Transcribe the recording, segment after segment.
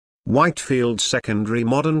Whitefield Secondary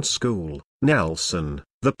Modern School, Nelson,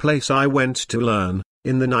 the place I went to learn,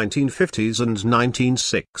 in the 1950s and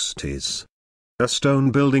 1960s. A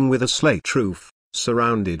stone building with a slate roof,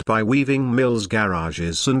 surrounded by weaving mills,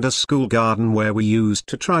 garages and a school garden where we used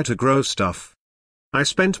to try to grow stuff. I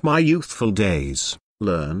spent my youthful days,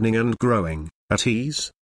 learning and growing, at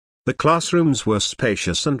ease. The classrooms were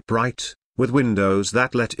spacious and bright, with windows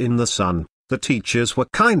that let in the sun. The teachers were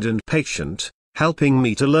kind and patient, helping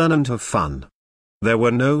me to learn and have fun. There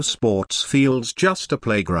were no sports fields, just a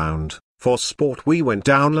playground. For sport we went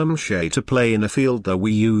down Lancashire to play in a field that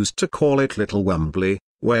we used to call it Little Wembley,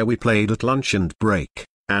 where we played at lunch and break,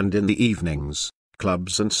 and in the evenings,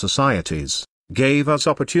 clubs and societies gave us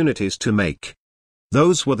opportunities to make.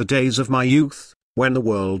 Those were the days of my youth, when the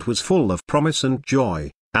world was full of promise and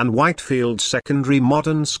joy, and Whitefield Secondary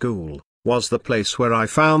Modern School was the place where I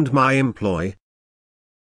found my employ,